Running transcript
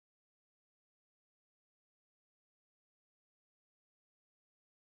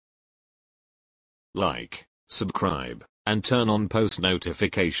like, subscribe, and turn on post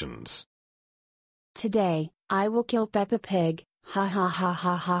notifications. Today, I will kill Peppa Pig, ha ha ha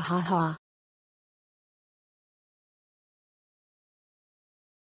ha ha ha ha.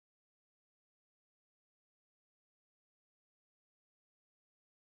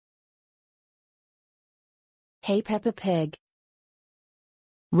 Hey Peppa Pig.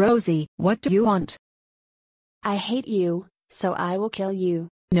 Rosie, what do you want? I hate you, so I will kill you.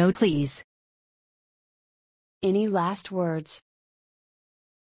 No please. Any last words?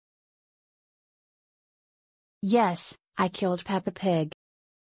 Yes, I killed Peppa Pig.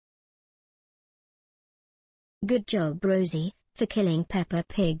 Good job Rosie, for killing Peppa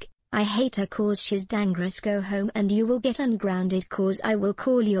Pig. I hate her cause she's dangerous. Go home and you will get ungrounded cause I will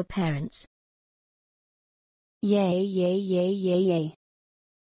call your parents. Yay yay yay yay yay.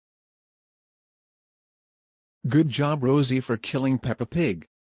 Good job Rosie for killing Peppa Pig.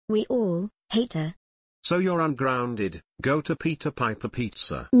 We all hate her. So you're ungrounded. Go to Peter Piper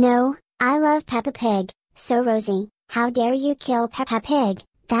Pizza. No, I love Peppa Pig. So Rosie, how dare you kill Peppa Pig?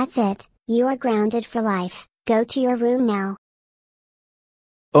 That's it, you are grounded for life. Go to your room now.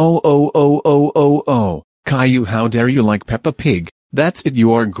 Oh, Caillou, how dare you like Peppa Pig? That's it,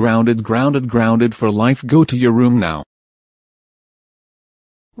 you are grounded for life. Go to your room now.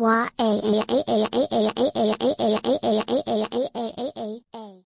 Wah